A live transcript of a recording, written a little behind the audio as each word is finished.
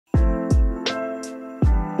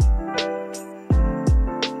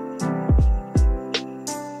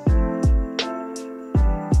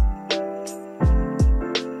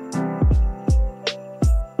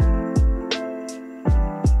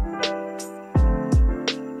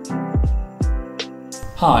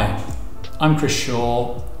Hi, I'm Chris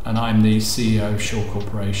Shaw and I'm the CEO of Shaw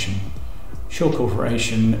Corporation. Shaw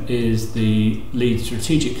Corporation is the lead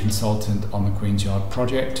strategic consultant on the Queen's Yard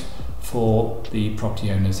project for the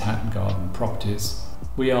property owners Hatton Garden Properties.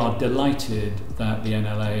 We are delighted that the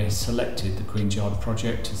NLA has selected the Queen's Yard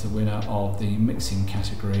project as the winner of the mixing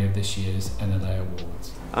category of this year's NLA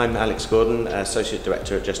Awards. I'm Alex Gordon, Associate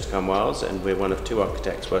Director at Just Wales, and we're one of two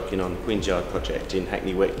architects working on the Queen's Yard project in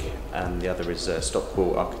Hackney Wick, and the other is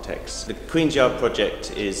Stockwell Architects. The Queen's Yard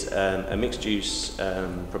project is a mixed-use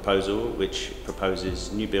proposal which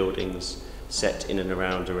proposes new buildings set in and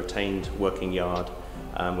around a retained working yard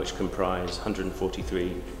which comprise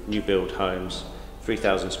 143 new build homes,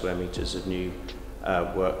 3,000 square metres of new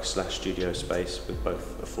work/studio space with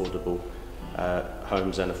both affordable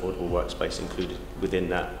homes and affordable workspace included within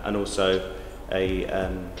that, and also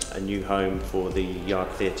a new home for the Yard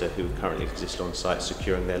Theatre who currently exist on site,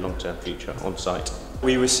 securing their long-term future on site.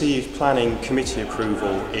 We received planning committee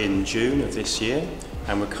approval in June of this year,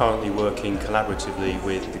 and we're currently working collaboratively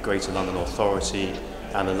with the Greater London Authority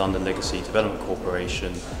and the London Legacy Development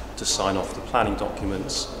Corporation to sign off the planning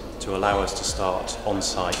documents to allow us to start on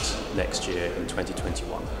site next year in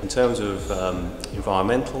 2021. In terms of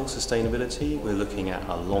environmental sustainability, we're looking at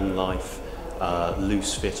a long life,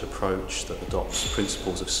 loose fit approach that adopts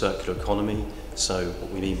principles of circular economy. So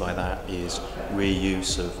what we mean by that is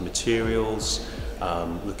reuse of materials,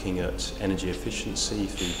 looking at energy efficiency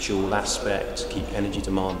through dual aspect, keep energy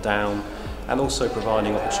demand down, and also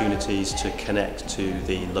providing opportunities to connect to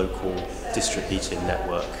the local district heating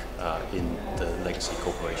network in the Legacy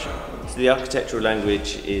Corporation. So the architectural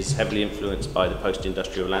language is heavily influenced by the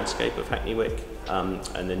post-industrial landscape of Hackney Wick, and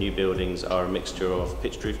the new buildings are a mixture of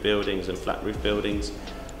pitched roof buildings and flat roof buildings,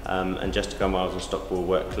 and Just Wales and Stockwell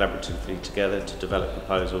work collaboratively together to develop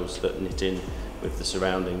proposals that knit in with the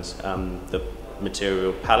surroundings. The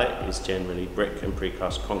material palette is generally brick and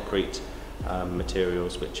precast concrete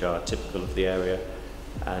materials which are typical of the area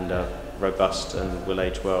and are robust and will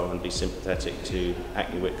age well and be sympathetic to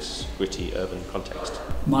Hackney Wick's gritty urban context.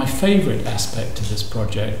 My favourite aspect of this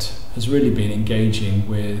project has really been engaging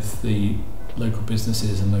with the local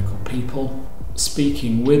businesses and local people,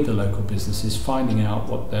 speaking with the local businesses, finding out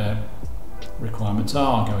what their requirements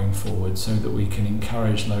are going forward so that we can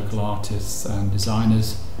encourage local artists and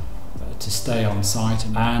designers to stay on site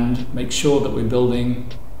and make sure that we're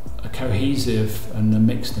building a cohesive and a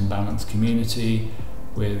mixed and balanced community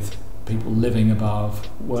with people living above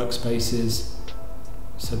workspaces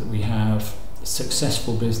so that we have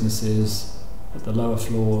successful businesses at the lower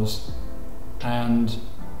floors and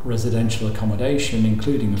residential accommodation,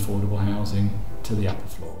 including affordable housing, to the upper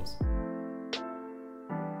floors.